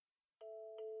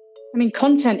I mean,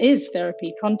 content is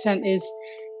therapy. Content is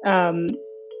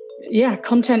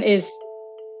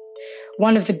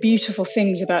one of the beautiful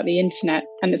things about the internet.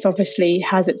 And it's obviously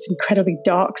has its incredibly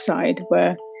dark side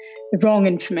where the wrong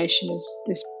information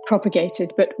is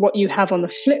propagated. But what you have on the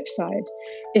flip side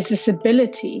is this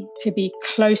ability to be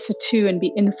closer to and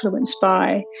be influenced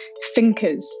by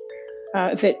thinkers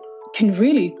that can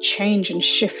really change and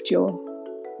shift your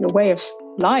way of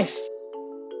life.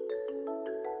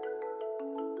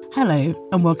 Hello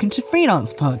and welcome to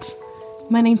Freelance Pod.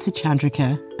 My name's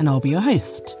Chandrika and I'll be your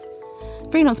host.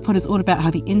 Freelance Pod is all about how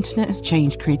the internet has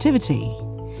changed creativity.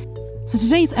 So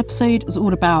today's episode is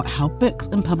all about how books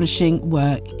and publishing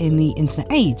work in the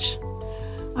internet age.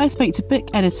 I spoke to book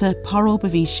editor Parul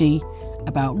Bhavishi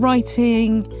about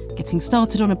writing, getting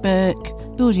started on a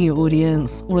book, building your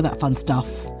audience, all of that fun stuff.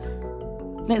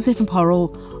 Let's hear from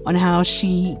Parul on how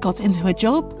she got into her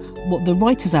job, what the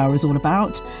Writer's Hour is all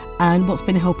about, and what's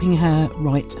been helping her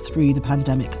write through the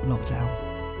pandemic lockdown.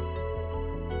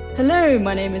 Hello,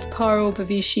 my name is Parul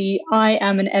Bhavishi. I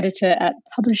am an editor at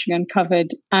Publishing Uncovered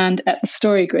and at the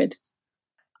Story Grid.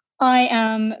 I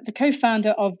am the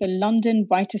co-founder of the London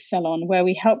Writers Salon, where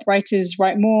we help writers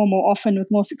write more often with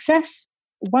more success.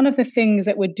 One of the things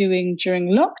that we're doing during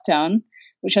lockdown,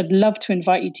 which I'd love to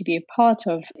invite you to be a part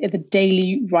of, is the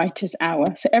Daily Writers Hour.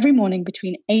 So every morning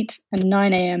between 8 and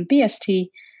 9 a.m. BST,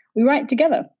 we write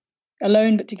together,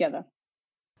 alone but together.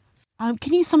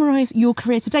 Can you summarise your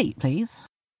career to date, please?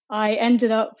 I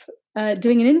ended up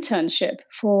doing an internship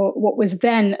for what was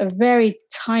then a very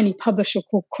tiny publisher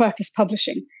called Quercus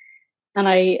Publishing. And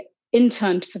I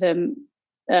interned for them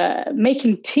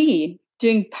making tea,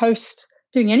 doing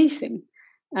anything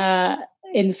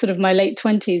in sort of my late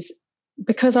 20s.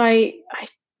 Because I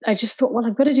just thought, well,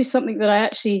 I've got to do something that I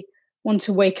actually want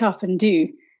to wake up and do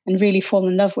and really fall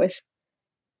in love with.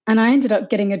 And I ended up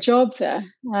getting a job there.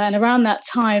 And around that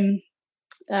time,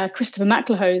 Christopher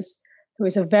McLehose, who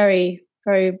is a very,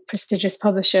 very prestigious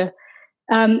publisher,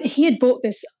 he had bought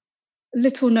this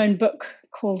little known book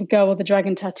called The Girl with the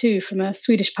Dragon Tattoo from a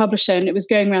Swedish publisher. And it was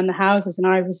going around the houses.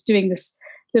 And I was doing this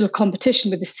little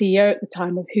competition with the CEO at the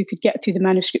time of who could get through the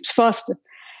manuscripts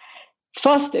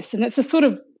fastest. And it's a sort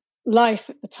of life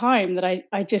at the time that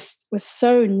I just was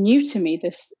so new to me,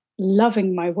 this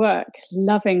loving my work,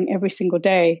 loving every single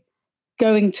day,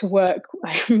 going to work.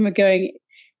 I remember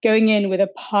going in with a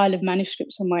pile of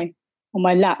manuscripts on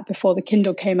my lap before the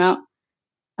Kindle came out.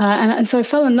 And so I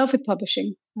fell in love with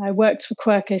publishing. I worked for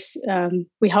Quercus.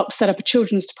 We helped set up a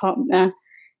children's department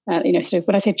there. So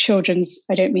when I say children's,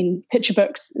 I don't mean picture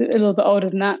books, a little bit older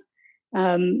than that.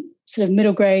 Sort of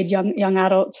middle grade, young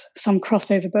adult, some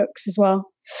crossover books as well.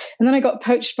 And then I got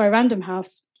poached by Random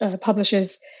House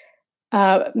publishers.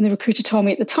 And the recruiter told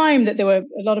me at the time that there were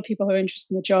a lot of people who were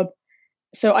interested in the job.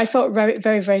 So I felt very,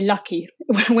 very, very lucky.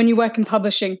 When you work in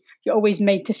publishing, you're always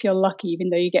made to feel lucky, even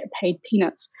though you get paid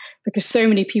peanuts, because so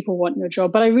many people want your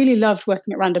job. But I really loved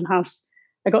working at Random House.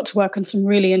 I got to work on some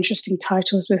really interesting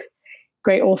titles with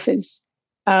great authors.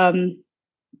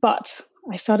 But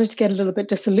I started to get a little bit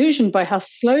disillusioned by how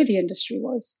slow the industry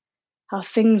was, how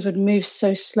things would move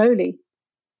so slowly.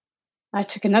 I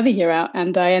took another year out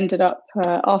and I ended up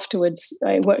afterwards,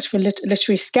 I worked for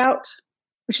Literary Scout,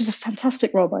 which is a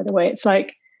fantastic role, by the way. It's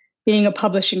like being a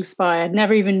publishing spy. I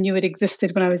never even knew it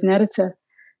existed when I was an editor.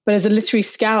 But as a Literary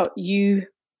Scout, you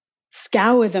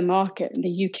scour the market in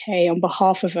the UK on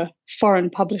behalf of a foreign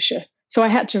publisher. So I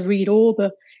had to read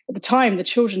at the time, the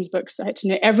children's books. I had to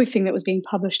know everything that was being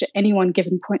published at any one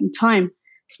given point in time.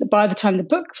 So that by the time the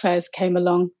book fairs came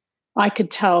along, I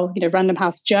could tell, Random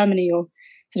House Germany or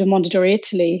sort of Mondadori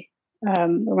Italy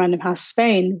or Random House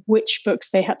Spain, which books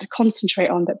they had to concentrate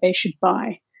on that they should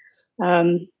buy.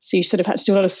 So you sort of had to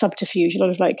do a lot of subterfuge, a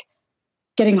lot of like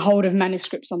getting hold of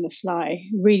manuscripts on the sly,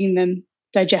 reading them,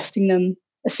 digesting them,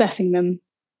 assessing them.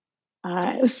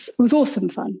 It was awesome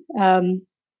fun.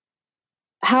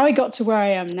 How I got to where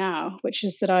I am now, which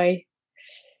is that I'm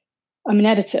an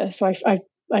editor. So I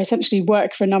essentially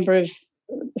work for a number of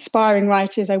aspiring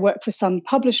writers. I work for some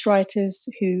published writers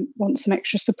who want some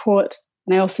extra support.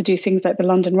 And I also do things like the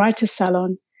London Writers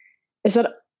Salon, is that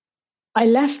I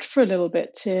left for a little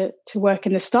bit to work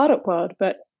in the startup world.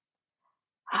 But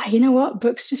you know what?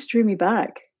 Books just drew me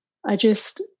back. I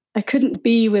couldn't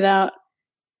be without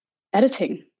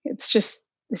editing. It's just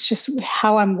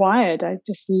how I'm wired. I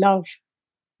just love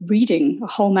reading a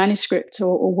whole manuscript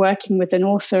or working with an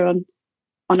author on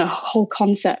a whole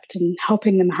concept and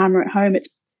helping them hammer it home.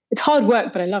 It's hard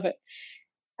work, but I love it.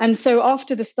 And so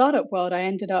after the startup world, I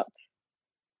ended up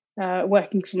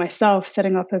working for myself,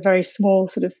 setting up a very small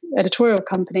sort of editorial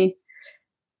company.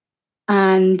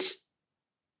 And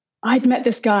I'd met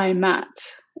this guy, Matt,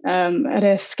 at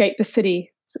Escape the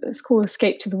City. It's called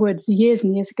Escape to the Woods, years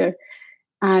and years ago.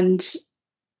 And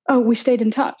we stayed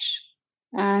in touch.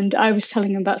 And I was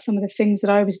telling him about some of the things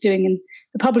that I was doing in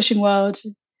the publishing world.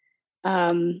 I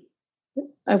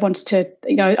wanted to,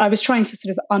 I was trying to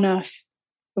sort of unearth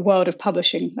the world of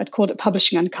publishing. I'd called it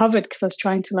Publishing Uncovered because I was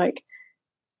trying to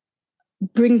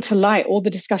bring to light all the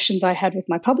discussions I had with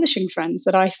my publishing friends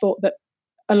that I thought that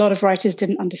a lot of writers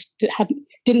didn't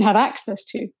have access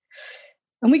to.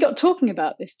 And we got talking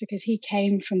about this because he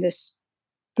came from this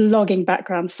blogging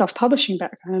background, self-publishing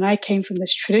background, and I came from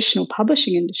this traditional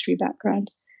publishing industry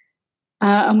background.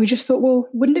 And we just thought, well,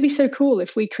 wouldn't it be so cool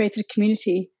if we created a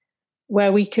community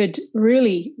where we could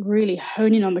really, really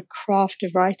hone in on the craft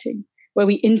of writing, where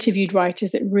we interviewed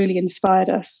writers that really inspired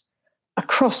us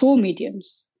across all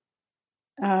mediums,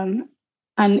 and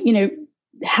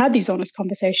had these honest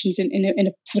conversations in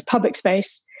a sort of public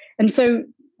space. And so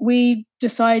we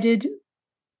decided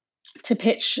to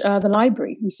pitch the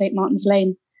library in St. Martin's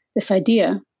Lane this idea,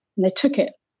 and they took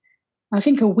it. I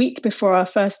think a week before our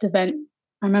first event,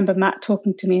 I remember Matt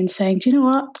talking to me and saying, "Do you know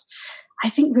what? I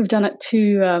think we've done it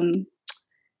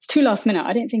it's too last minute.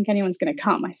 I don't think anyone's going to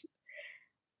come.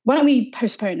 Why don't we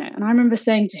postpone it?" And I remember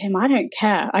saying to him, "I don't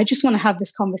care. I just want to have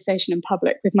this conversation in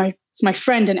public with my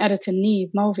friend and editor,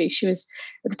 Niamh Mulvey." She was,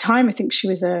 at the time, I think she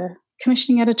was a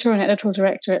commissioning editor and editorial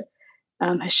director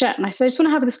at Hachette. And I said,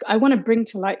 I want to bring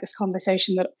to light this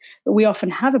conversation that we often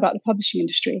have about the publishing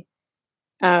industry.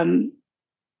 And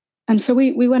so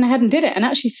we went ahead and did it. And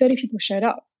actually 30 people showed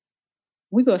up.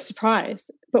 We were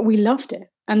surprised, but we loved it.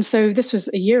 And so this was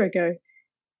a year ago.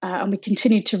 And we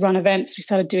continued to run events. We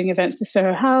started doing events at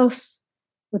Soho House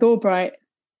with Albright.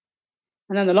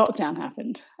 And then the lockdown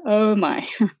happened. Oh my.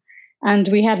 And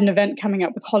we had an event coming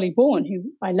up with Holly Bourne,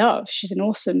 who I love. She's an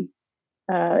awesome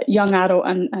young adult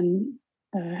and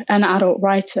an adult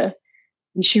writer.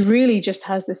 And she really just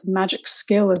has this magic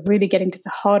skill of really getting to the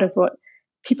heart of what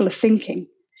people are thinking.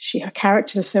 Her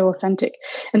characters are so authentic.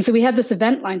 And so we had this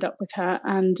event lined up with her,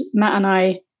 and Matt and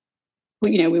I,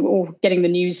 we were all getting the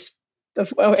news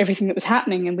of everything that was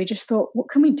happening. And we just thought, what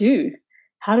can we do?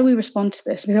 How do we respond to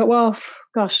this? We thought, well,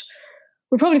 gosh,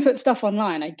 we'll probably put stuff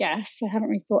online, I guess. I haven't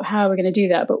really thought how we're going to do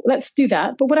that, but let's do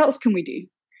that. But what else can we do?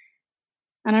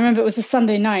 And I remember it was a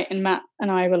Sunday night, and Matt and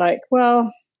I were like,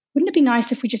 well, wouldn't it be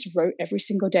nice if we just wrote every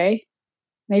single day?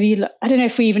 Maybe, I don't know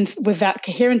if we even were that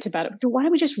coherent about it. But why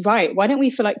don't we just write? Why don't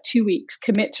we, for 2 weeks,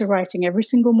 commit to writing every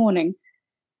single morning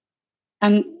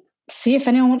and see if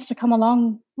anyone wants to come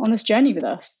along on this journey with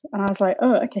us? And I was like,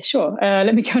 oh, okay, sure.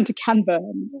 Let me go into Canva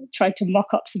and try to mock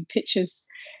up some pictures.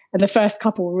 And the first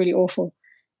couple were really awful.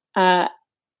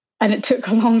 And it took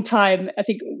a long time. I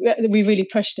think we really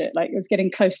pushed it. It was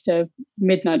getting close to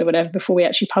midnight or whatever before we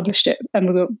actually published it. And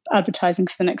we were advertising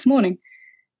for the next morning.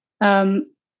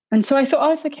 And so I thought,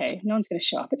 oh, it's okay. No one's going to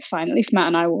show up. It's fine. At least Matt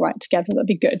and I will write together. That'd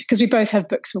be good. Because we both have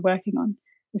books we're working on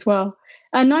as well.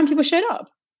 And 9 people showed up.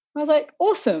 I was like,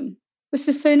 awesome. This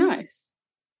is so nice.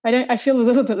 I feel a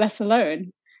little bit less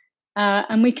alone.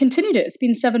 And we continued it. It's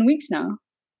been 7 weeks now.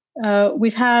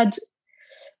 We've had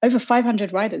over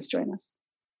 500 writers join us.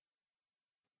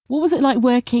 What was it like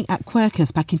working at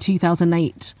Quercus back in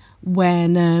 2008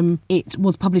 when it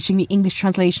was publishing the English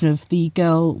translation of The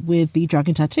Girl with the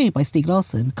Dragon Tattoo by Stieg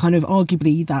Larsson? Kind of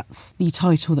arguably that's the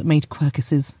title that made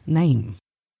Quercus's name.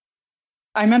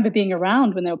 I remember being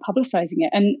around when they were publicizing it,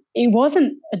 and it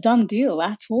wasn't a done deal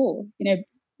at all.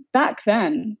 Back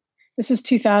then, this was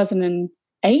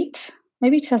 2008,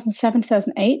 maybe 2007,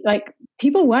 2008,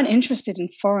 people weren't interested in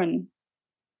foreign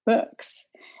books.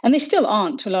 And they still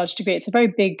aren't to a large degree. It's a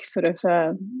very big sort of,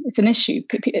 it's an issue.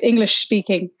 English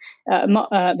speaking,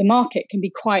 the market can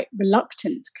be quite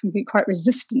reluctant, can be quite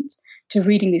resistant to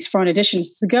reading these foreign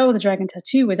editions. The Girl with the Dragon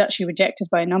Tattoo was actually rejected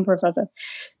by a number of other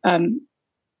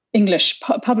English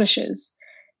publishers,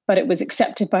 but it was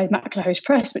accepted by Maclehose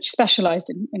Press, which specialized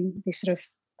in these sort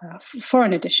of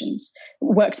foreign editions. It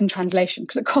works in translation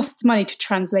because it costs money to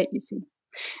translate, you see.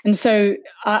 And so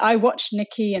I watched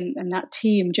Nikki and that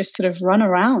team just sort of run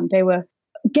around. They were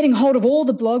getting hold of all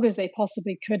the bloggers they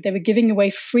possibly could. They were giving away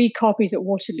free copies at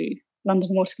Waterloo, London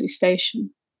Waterloo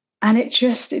Station. And it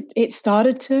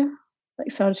started to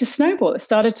snowball. It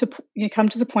started to come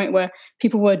to the point where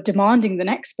people were demanding the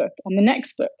next book and the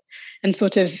next book, and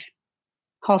sort of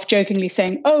half jokingly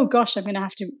saying, oh gosh, I'm going to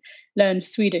have to learn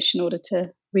Swedish in order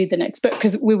to read the next book,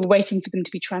 because we were waiting for them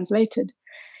to be translated.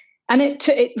 And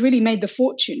it really made the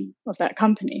fortune of that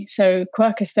company. So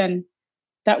Quercus then,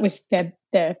 that was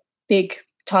their big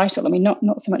title. I mean, not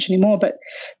so much anymore, but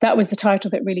that was the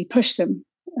title that really pushed them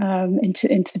into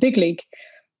the big league.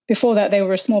 Before that, they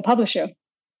were a small publisher.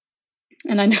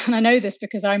 and I know this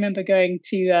because I remember going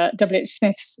to WH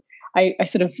Smith's. I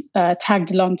sort of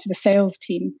tagged along to the sales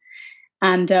team,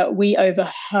 and we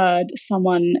overheard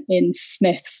someone in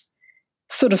Smith's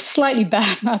sort of slightly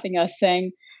bad-mouthing us,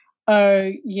 saying,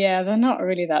 "Oh, yeah, they're not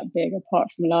really that big apart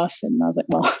from Larson." And I was like,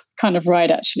 well, kind of right,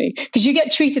 actually, because you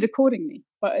get treated accordingly.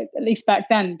 But at least back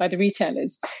then, by the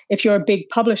retailers, if you're a big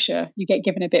publisher, you get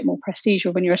given a bit more prestige.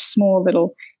 Or when you're a small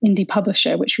little indie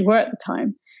publisher, which we were at the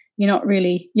time, you're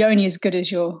only as good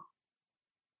as your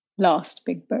last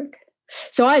big book.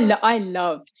 So I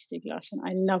love Stieg Larsson.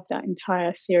 I love that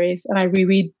entire series, and I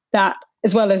reread that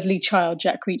as well as Lee Child,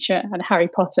 Jack Reacher, and Harry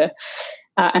Potter,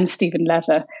 and Stephen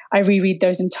Leather. I reread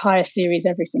those entire series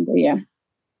every single year.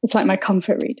 It's like my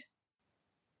comfort read.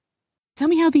 Tell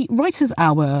me how the Writer's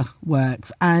Hour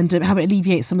works and how it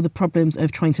alleviates some of the problems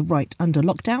of trying to write under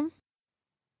lockdown.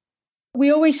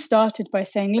 We always started by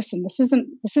saying, listen, this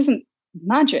isn't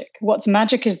magic. What's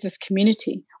magic is this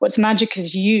community. What's magic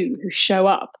is you who show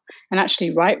up and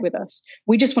actually write with us.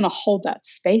 We just want to hold that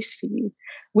space for you.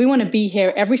 We want to be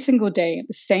here every single day at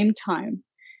the same time.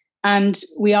 And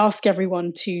we ask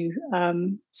everyone to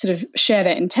sort of share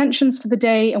their intentions for the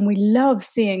day. And we love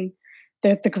seeing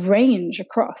the range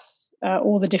across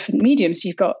all the different mediums.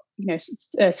 You've got,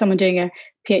 someone doing a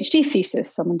PhD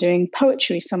thesis, someone doing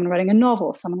poetry, someone writing a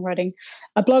novel, someone writing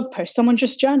a blog post, someone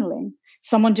just journaling,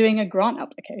 someone doing a grant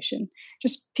application,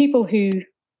 just people who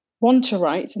want to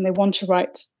write and they want to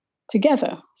write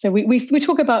together. So we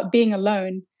talk about being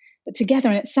alone, but together,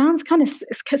 and it sounds kind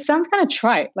of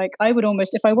trite. Like I would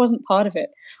almost, if I wasn't part of it,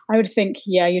 I would think,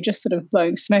 yeah, you're just sort of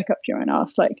blowing smoke up your own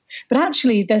arse. But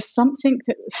actually, there's something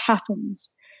that happens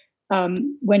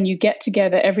when you get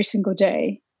together every single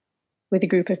day with a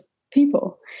group of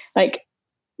people. On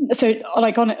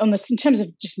this, in terms of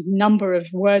just number of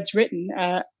words written.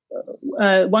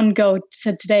 One girl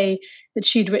said today that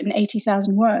she'd written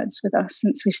 80,000 words with us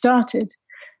since we started.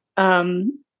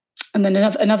 And then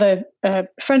another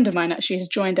friend of mine actually has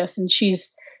joined us, and she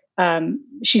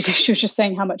was just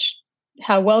saying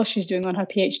how well she's doing on her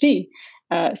PhD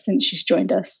since she's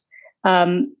joined us.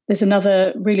 There's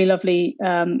another really lovely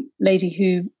lady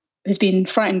who has been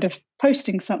frightened of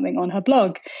posting something on her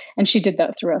blog, and she did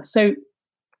that through us. So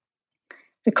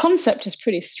the concept is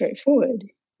pretty straightforward.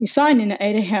 You sign in at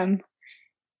 8 a.m.,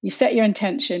 you set your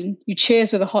intention, you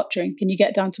cheers with a hot drink, and you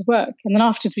get down to work. And then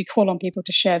afterwards, we call on people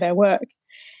to share their work.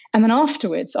 And then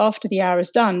afterwards, after the hour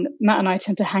is done, Matt and I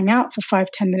tend to hang out for 5-10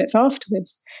 minutes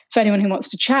afterwards for anyone who wants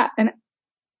to chat. And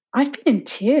I've been in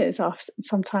tears after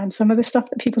sometimes some of the stuff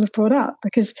that people have brought up,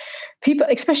 because people,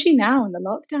 especially now in the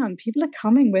lockdown, people are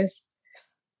coming with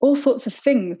all sorts of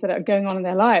things that are going on in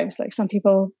their lives. Like some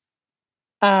people,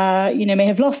 may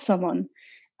have lost someone.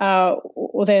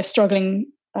 Or they're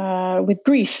struggling with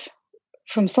grief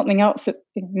from something else that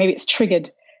maybe it's triggered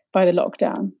by the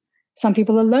lockdown. Some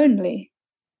people are lonely.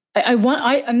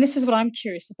 And this is what I'm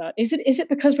curious about. Is it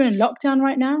because we're in lockdown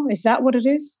right now? Is that what it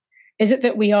is? Is it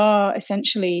that we are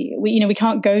essentially, we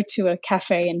can't go to a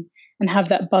cafe and have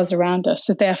that buzz around us,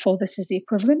 so therefore this is the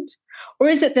equivalent? Or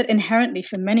is it that inherently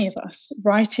for many of us,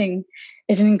 writing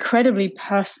is an incredibly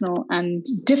personal and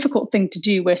difficult thing to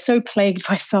do? We're so plagued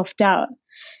by self-doubt.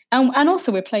 And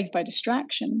also we're plagued by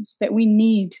distractions that we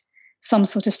need some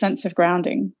sort of sense of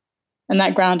grounding. And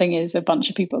that grounding is a bunch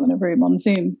of people in a room on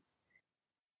Zoom.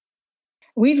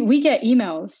 We get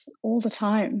emails all the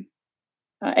time,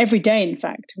 every day. In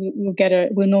fact,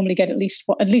 we'll normally get at least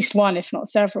one, if not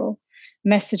several,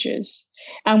 messages.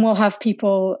 And we'll have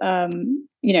people,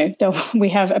 we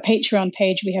have a Patreon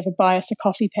page, we have a Buy Us a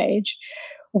Coffee page.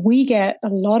 We get a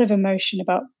lot of emotion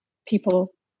about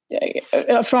people.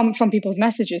 From people's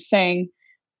messages saying,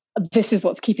 this is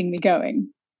what's keeping me going.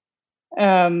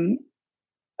 And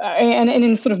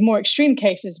in sort of more extreme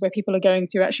cases where people are going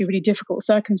through actually really difficult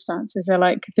circumstances, they're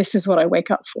like, this is what I wake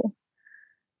up for.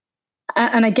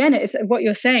 And again, it's what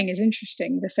you're saying is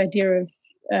interesting, this idea of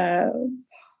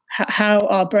how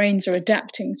our brains are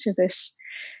adapting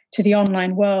to the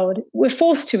online world. We're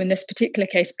forced to in this particular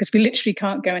case because we literally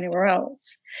can't go anywhere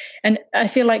else. And I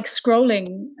feel like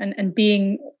scrolling and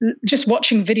just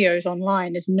watching videos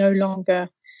online is no longer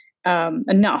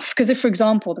enough. Because if, for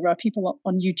example, there are people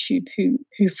on YouTube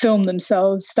who film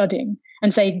themselves studying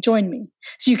and say, join me.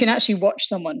 So you can actually watch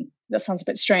someone. That sounds a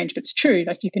bit strange, but it's true.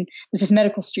 Like there's this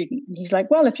medical student and he's like,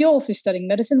 well, if you're also studying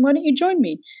medicine, why don't you join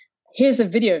me? Here's a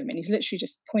video of him. And he's literally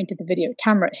just pointed the video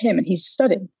camera at him and he's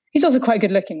studying. He's also quite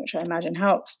good looking, which I imagine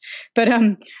helps. But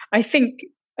I think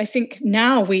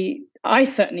now I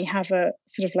certainly have a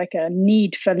sort of like a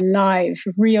need for live,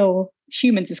 real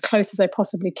humans as close as I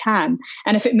possibly can.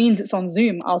 And if it means it's on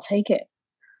Zoom, I'll take it.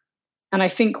 And I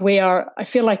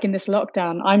feel like in this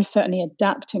lockdown, I'm certainly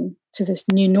adapting to this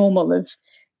new normal of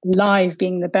live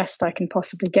being the best I can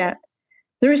possibly get.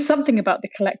 There is something about the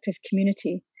collective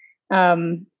community.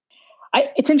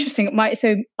 It's interesting.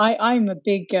 I'm a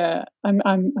big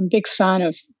fan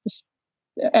of this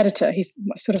editor. He's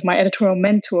sort of my editorial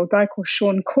mentor, a guy called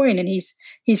Sean Coyne, and he's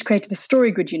created the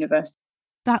StoryGrid universe.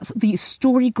 That's the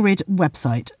StoryGrid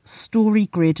website,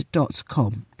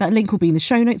 storygrid.com. That link will be in the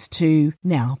show notes too.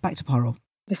 Now, back to Parul.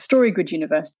 The StoryGrid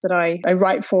universe that I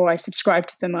write for, I subscribe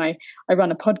to them, I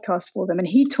run a podcast for them. And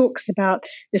he talks about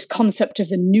this concept of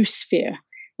the noosphere,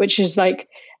 which is like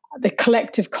the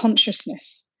collective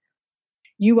consciousness.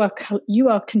 You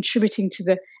are contributing to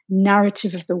the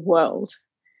narrative of the world.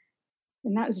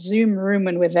 In that Zoom room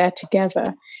when we're there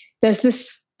together, there's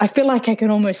this, I feel like I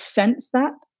can almost sense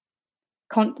that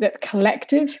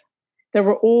collective, that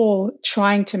we're all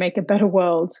trying to make a better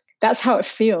world. That's how it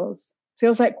feels. It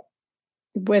feels like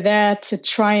we're there to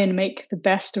try and make the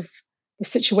best of the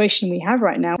situation we have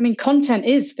right now. I mean, content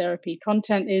is therapy.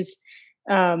 Content is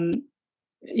one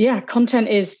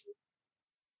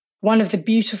of the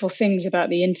beautiful things about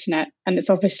the internet. And it's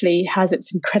obviously has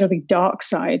its incredibly dark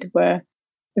side where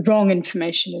the wrong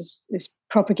information is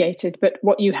propagated. But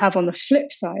what you have on the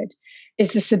flip side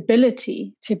is this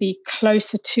ability to be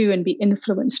closer to and be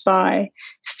influenced by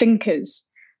thinkers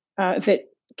that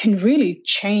can really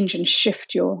change and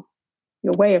shift your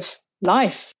way of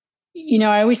life. You know,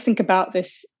 I always think about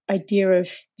this idea of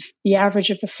the average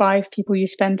of the 5 people you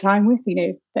spend time with. You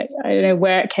know, I don't know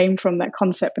where it came from, that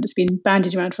concept, but it's been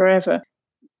bandied around forever.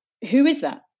 Who is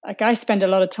that? Like, I spend a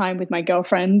lot of time with my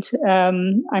girlfriend.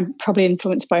 I'm probably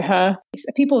influenced by her. It's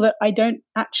people that I don't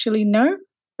actually know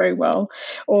very well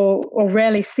or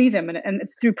rarely see them. And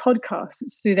it's through podcasts,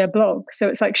 it's through their blog. So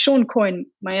it's like Sean Coyne,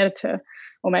 my editor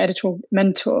or my editorial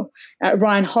mentor,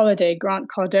 Ryan Holiday, Grant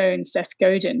Cardone, Seth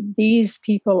Godin. These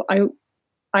people,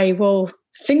 I will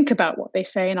think about what they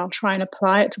say and I'll try and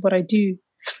apply it to what I do.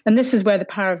 And this is where the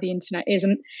power of the internet is.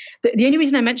 And the only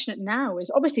reason I mention it now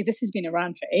is obviously this has been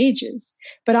around for ages,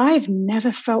 but I've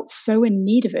never felt so in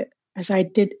need of it as I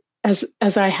did, as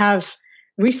I have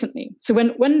recently. So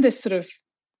when this sort of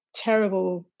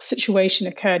terrible situation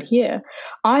occurred here,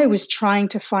 I was trying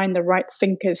to find the right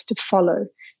thinkers to follow,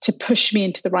 to push me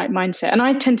into the right mindset. And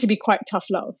I tend to be quite tough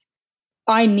love.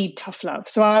 I need tough love.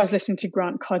 So I was listening to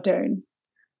Grant Cardone.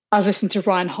 I was listening to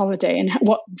Ryan Holiday and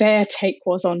what their take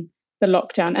was on the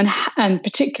lockdown and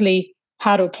particularly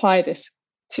how to apply this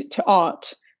to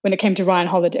art. When it came to Ryan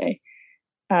Holiday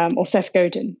or Seth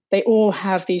Godin, they all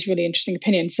have these really interesting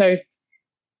opinions. So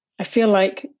I feel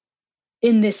like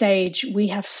in this age, we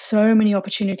have so many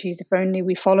opportunities if only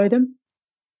we follow them.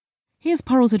 Here's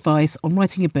Parul's advice on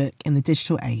writing a book in the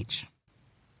digital age.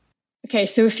 Okay,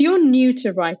 so if you're new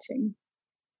to writing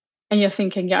and you're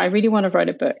thinking, yeah, I really want to write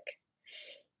a book,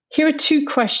 here are 2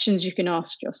 questions you can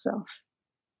ask yourself.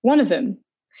 One of them,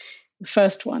 the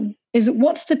first one, is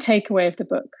what's the takeaway of the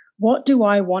book? What do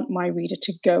I want my reader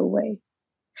to go away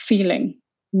feeling,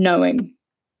 knowing?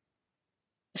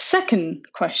 The second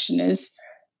question is,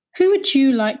 who would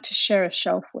you like to share a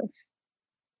shelf with?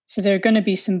 So there are going to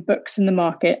be some books in the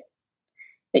market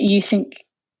that you think,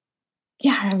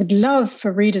 yeah, I would love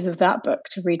for readers of that book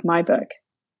to read my book.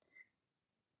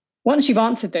 Once you've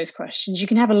answered those questions, you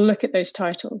can have a look at those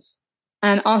titles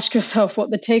and ask yourself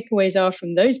what the takeaways are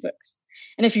from those books.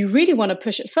 And if you really want to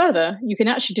push it further, you can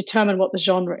actually determine what the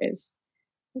genre is.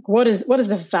 Like what is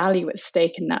the value at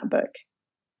stake in that book?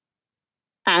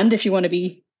 And if you want to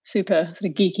be super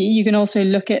sort of geeky, you can also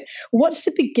look at what's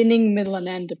the beginning, middle, and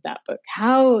end of that book?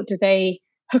 How do they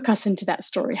hook us into that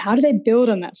story? How do they build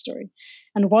on that story?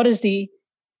 And what is the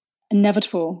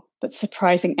inevitable but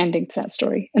surprising ending to that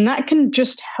story? And that can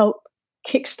just help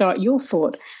kickstart your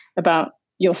thought about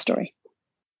your story.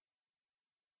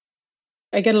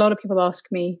 I get a lot of people ask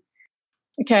me,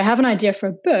 okay, I have an idea for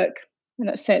a book, and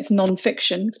let's say it's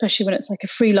nonfiction, especially when it's like a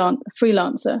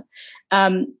freelancer.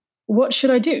 What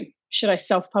should I do? Should I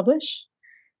self-publish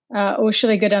or should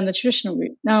I go down the traditional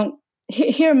route? Now,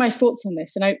 here are my thoughts on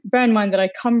this. And I bear in mind that I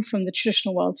come from the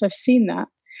traditional world, so I've seen that.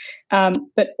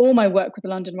 But all my work with the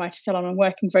London Writers' Salon, I'm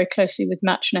working very closely with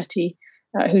Matt Trinetti,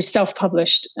 who's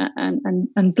self-published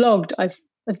and blogged. I've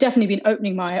definitely been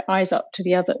opening my eyes up to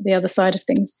the other side of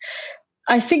things.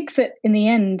 I think that in the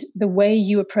end, the way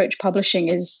you approach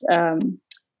publishing is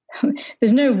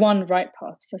there's no one right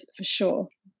path for sure.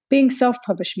 Being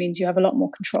self-published means you have a lot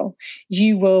more control.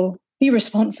 You will be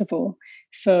responsible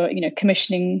for,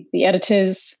 commissioning the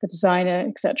editors, the designer,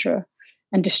 etc.,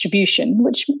 and distribution.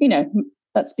 Which,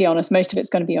 let's be honest, most of it's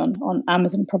going to be on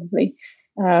Amazon probably,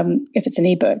 if it's an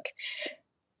ebook.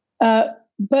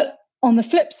 But On the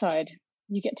flip side,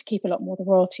 you get to keep a lot more of the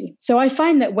royalty. So I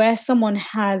find that where someone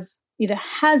either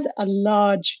has a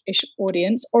large-ish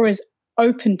audience or is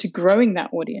open to growing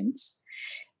that audience,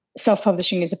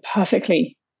 self-publishing is a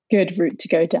perfectly good route to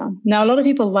go down. Now, a lot of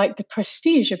people like the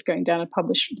prestige of going down the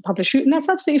publish route, and that's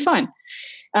absolutely fine.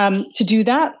 To do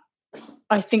that,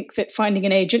 I think that finding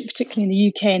an agent, particularly in the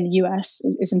UK and the US,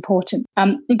 is important.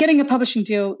 And getting a publishing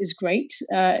deal is great.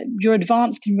 Your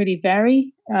advance can really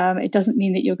vary. It doesn't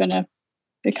mean that you're going to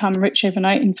become rich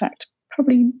overnight. In fact,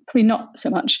 probably not so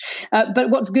much. But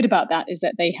what's good about that is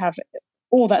that they have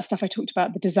all that stuff I talked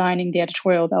about, the designing, the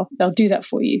editorial. They'll do that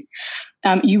for you.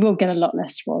 You will get a lot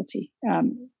less royalty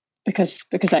because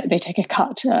they take a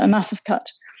cut, a massive cut.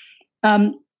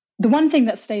 The one thing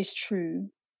that stays true,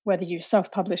 whether you're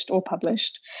self-published or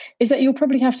published, is that you'll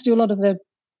probably have to do a lot of the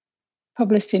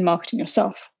publicity and marketing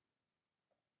yourself.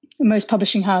 Most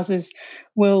publishing houses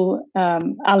will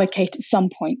allocate at some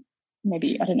point,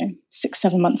 maybe,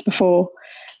 6-7 months before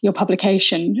your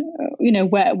publication,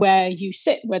 where you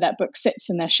sit, where that book sits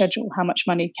in their schedule, how much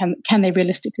money can they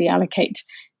realistically allocate,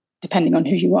 depending on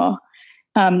who you are.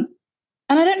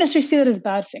 And I don't necessarily see that as a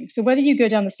bad thing. So whether you go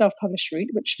down the self-published route,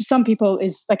 which for some people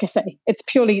is, like I say, it's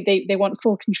purely they want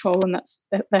full control, and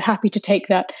they're happy to take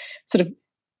that sort of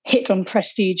hit on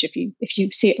prestige if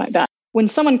you see it like that. When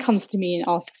someone comes to me and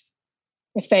asks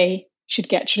if they should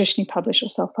get traditionally published or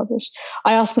self-published,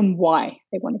 I ask them why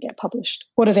they want to get published.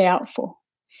 What are they out for?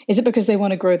 Is it because they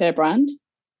want to grow their brand?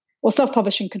 Well,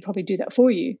 self-publishing can probably do that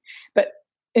for you. But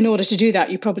in order to do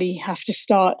that, you probably have to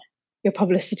start your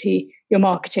publicity, your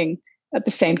marketing at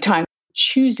the same time,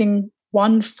 choosing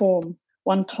one form,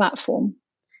 one platform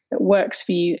that works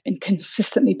for you and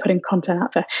consistently putting content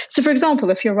out there. So for example,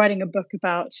 if you're writing a book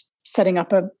about setting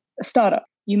up a startup,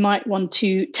 you might want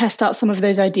to test out some of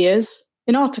those ideas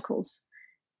in articles.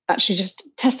 Actually just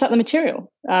test out the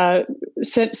material. You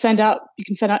can send out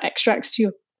extracts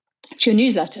to your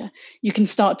newsletter. You can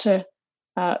start to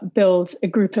build a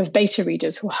group of beta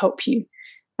readers who will help you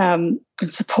and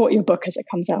support your book as it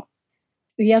comes out.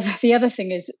 The other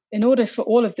thing is, in order for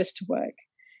all of this to work,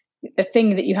 the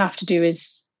thing that you have to do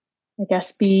is, I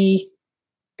guess, be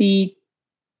true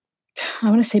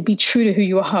to who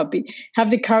you are. Have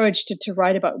the courage to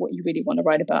write about what you really want to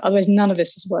write about. Otherwise, none of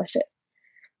this is worth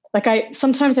it.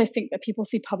 Sometimes I think that people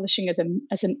see publishing as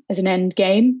an end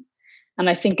game, and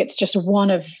I think it's just one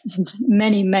of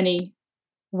many, many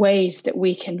ways that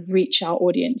we can reach our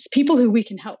audience, people who we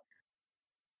can help.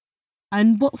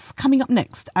 And what's coming up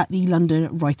next at the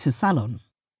London Writers' Salon?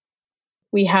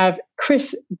 We have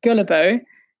Chris Guillebeau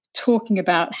talking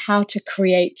about how to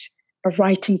create a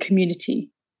writing community.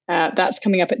 That's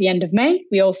coming up at the end of May.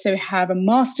 We also have a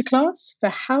masterclass for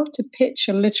how to pitch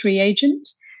a literary agent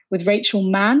with Rachel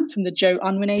Mann from the Joe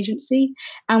Unwin Agency.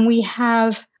 And we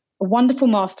have a wonderful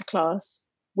masterclass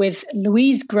with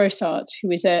Louise Grossart,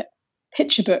 who is a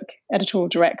picture book editorial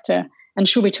director, and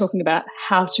she'll be talking about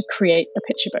how to create a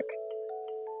picture book.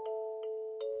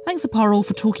 Thanks to Parul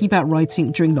for talking about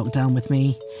writing during lockdown with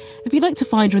me. If you'd like to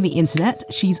find her on the internet,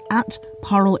 she's at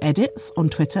Parul Edits on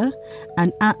Twitter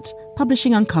and at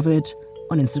Publishing Uncovered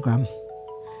on Instagram.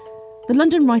 The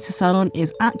London Writers' Salon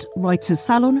is at Writers'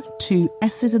 Salon, 2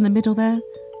 S's in the middle there,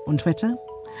 on Twitter.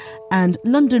 And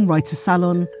London Writers'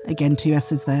 Salon, again 2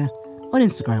 S's there, on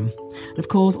Instagram. And of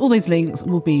course, all those links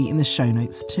will be in the show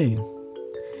notes too.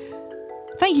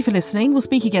 Thank you for listening. We'll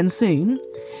speak again soon.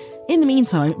 In the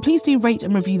meantime, please do rate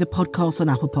and review the podcast on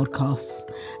Apple Podcasts.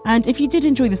 And if you did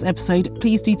enjoy this episode,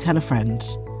 please do tell a friend.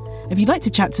 If you'd like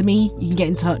to chat to me, you can get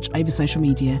in touch over social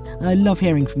media, and I love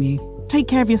hearing from you. Take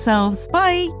care of yourselves.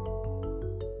 Bye!